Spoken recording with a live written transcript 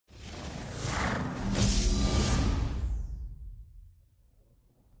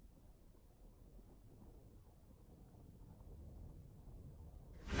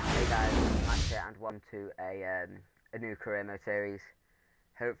welcome to a new career mode series.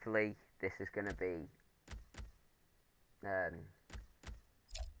 Hopefully this is going to be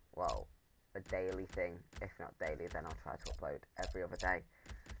well, a daily thing. If not daily, then I'll try to upload every other day.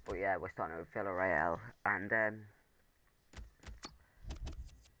 But yeah, we're starting with Villarreal, and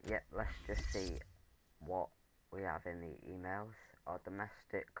yeah, let's just see what we have in the emails. Our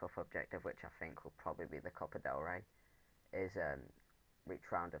domestic cup objective, which I think will probably be the Copa del Rey, is reach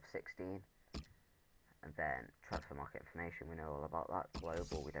round of 16. And then transfer market information, we know all about that.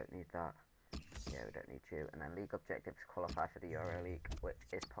 Global, we don't need that. Yeah, we don't need you. And then league objectives, qualify for the Euro League, which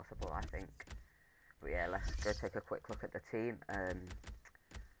is possible, I think. But yeah, let's go take a quick look at the team.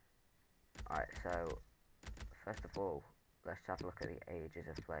 Alright, so first of all, let's have a look at the ages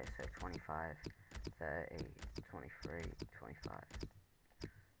of players. So 25, 30, 23, 25,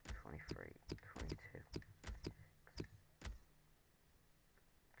 23, 22.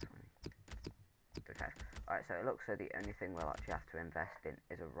 Okay. Alright, so it looks so the only thing we'll actually have to invest in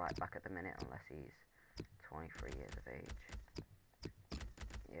is a right back at the minute, unless he's 23 years of age.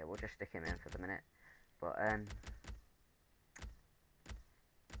 Yeah, we'll just stick him in for the minute. But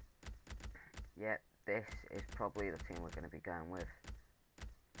yeah, this is probably the team we're going to be going with,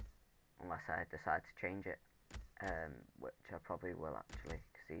 unless I decide to change it, which I probably will actually,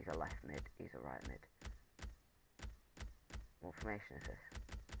 because he's a left mid, he's a right mid. What formation is this?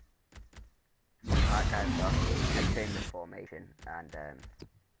 Alright guys, so I've changed the formation, and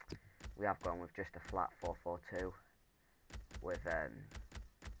we have gone with just a flat 4-4-2 with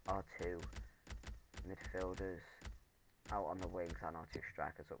our two midfielders out on the wings and our two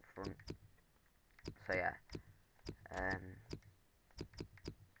strikers up front. So yeah,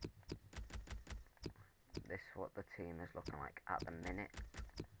 this is what the team is looking like at the minute,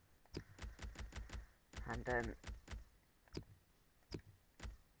 and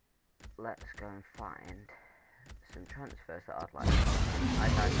let's go and find some transfers that I'd like. I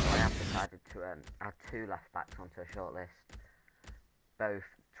have decided to add two left backs onto a shortlist, both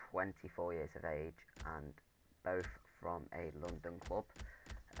 24 years of age and both from a London club.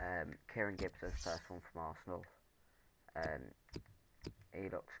 Kieran Gibbs is the first one from Arsenal. He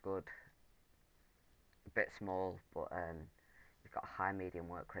looks good, a bit small, but he's got a high medium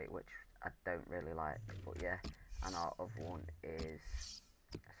work rate, which I don't really like. But yeah, and our other one is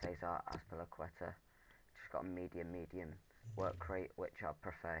Cesar Azpilicueta. Just got a medium work rate, which I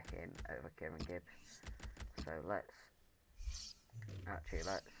prefer him over Kieran Gibbs. So let's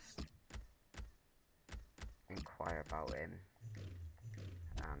inquire about him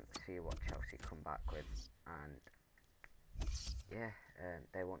and see what Chelsea come back with. And yeah,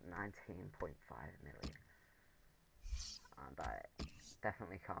 they want 19.5 million, and I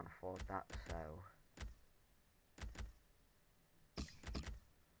definitely can't afford that, so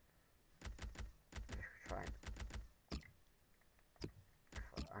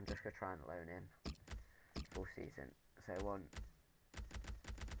I'm just gonna try and loan him full season. So I'm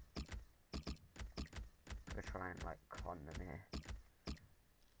gonna try and like con them here.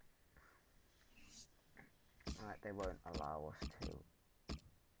 Right, they won't allow us to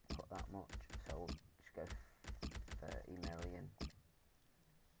put that much, so we'll just go 30 million.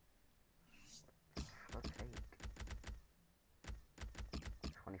 For God's sake.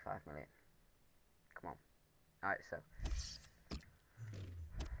 25 million. Come on. Alright, so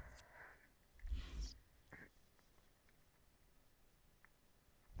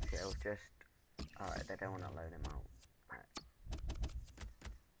it'll just, alright, they don't want to loan him out. Right.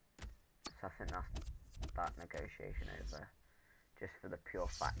 So I think that's that negotiation over, just for the pure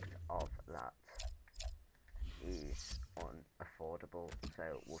fact of that he's unaffordable.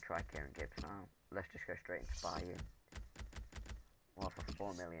 So we'll try Kieran Gibbs now. Let's just go straight into buy-in. We'll offer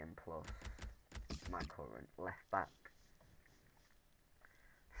 4 million plus my current left back.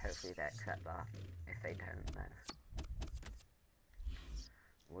 Hopefully they accept that. If they don't, then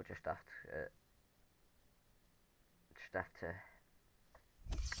we'll just have to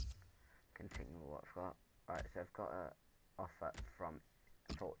continue with what I've got. Right, so I've got an offer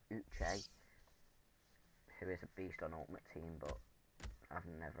for Uche, who is a beast on Ultimate Team, but I've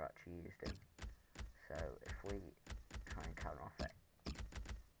never actually used him. So if we try and counter offer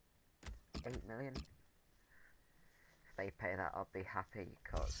 8 million, if they pay that, I'll be happy,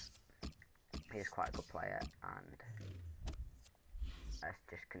 because he's quite a good player, and let's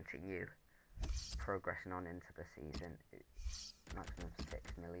just continue progressing on into the season. Maximum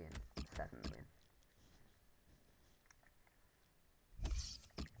 6 million, 7 million.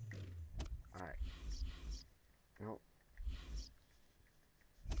 Alright. Nope.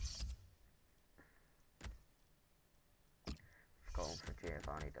 Going for Giovanni.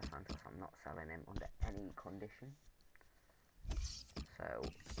 Cavani dos Santos. I'm not selling him under any condition. So, oh, for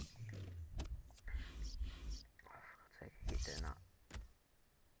God's sake, I keep doing that.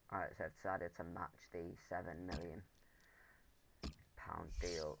 Alright, so I've decided to match the £7 million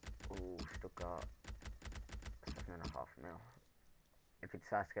deal. Ooh, Stuttgart, 7.5 mil. If he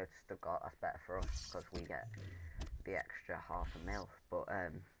decides to go to Stuttgart, that's better for us because we get the extra £0.5 mil. But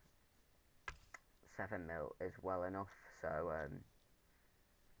 7 mil is well enough. So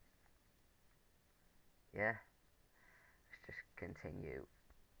yeah, let's just continue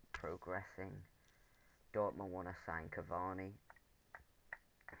progressing. Dortmund want to sign Cavani,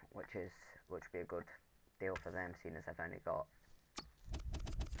 which would be a good deal for them, seeing as they've only got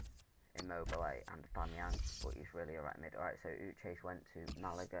Immobile and Bamyan, but he's really alright mid. Alright, so Uche's went to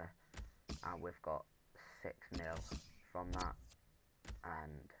Malaga, and we've got 6 mil from that,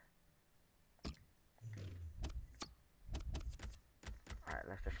 and alright,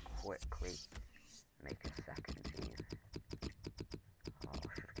 let's just quickly make a second team. Oh, I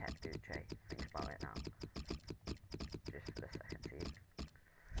should have kept Uche, think about it now, just for the second team.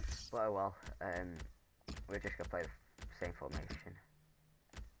 But oh well, we're just going to play the same formation.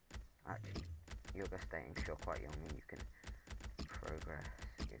 Actually, you're going to stay in because you're quite young and you can progress.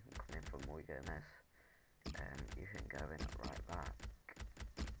 You can come in for Muy Gomez. You can go in at right back,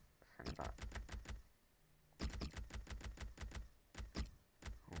 centre back.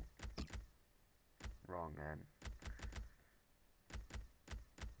 Oh. Wrong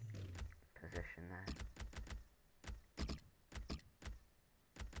position there.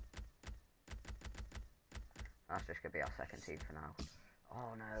 That's just going to be our second team for now.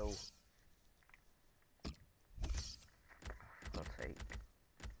 Oh no! For God's sake.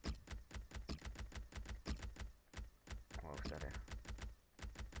 What was that?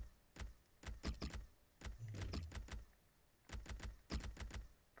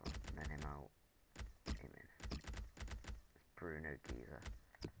 Men him out. Him in. It's Bruno Geezer.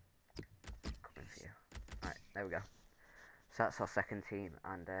 Coming for you. Alright, there we go. So that's our second team,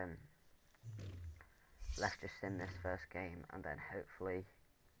 and let's just sim this first game, and then hopefully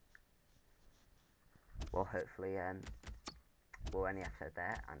we'll end the episode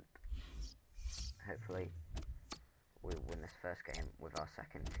there, and hopefully we'll win this first game with our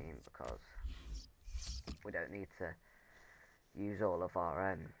second team, because we don't need to use all of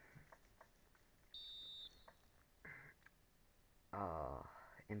our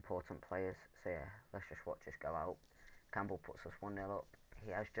important players. So yeah, let's just watch this go out. Campbell puts us 1-0 up.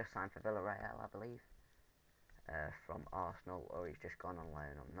 He has just signed for Villarreal, I believe, from Arsenal, or he's just gone on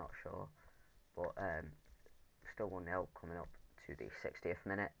loan, I'm not sure. But still 1-0 coming up to the 60th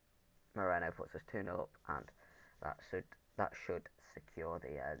minute. Moreno puts us 2-0 up, and that should secure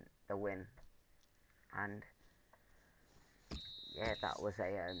the win. And yeah, that was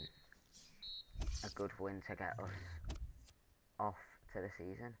a good win to get us off to the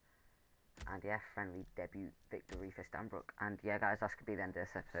season. And yeah, friendly debut victory for Stanbrook. And yeah guys, that's going to be the end of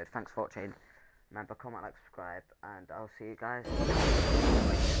this episode. Thanks for watching. Remember, comment, like, subscribe, and I'll see you guys.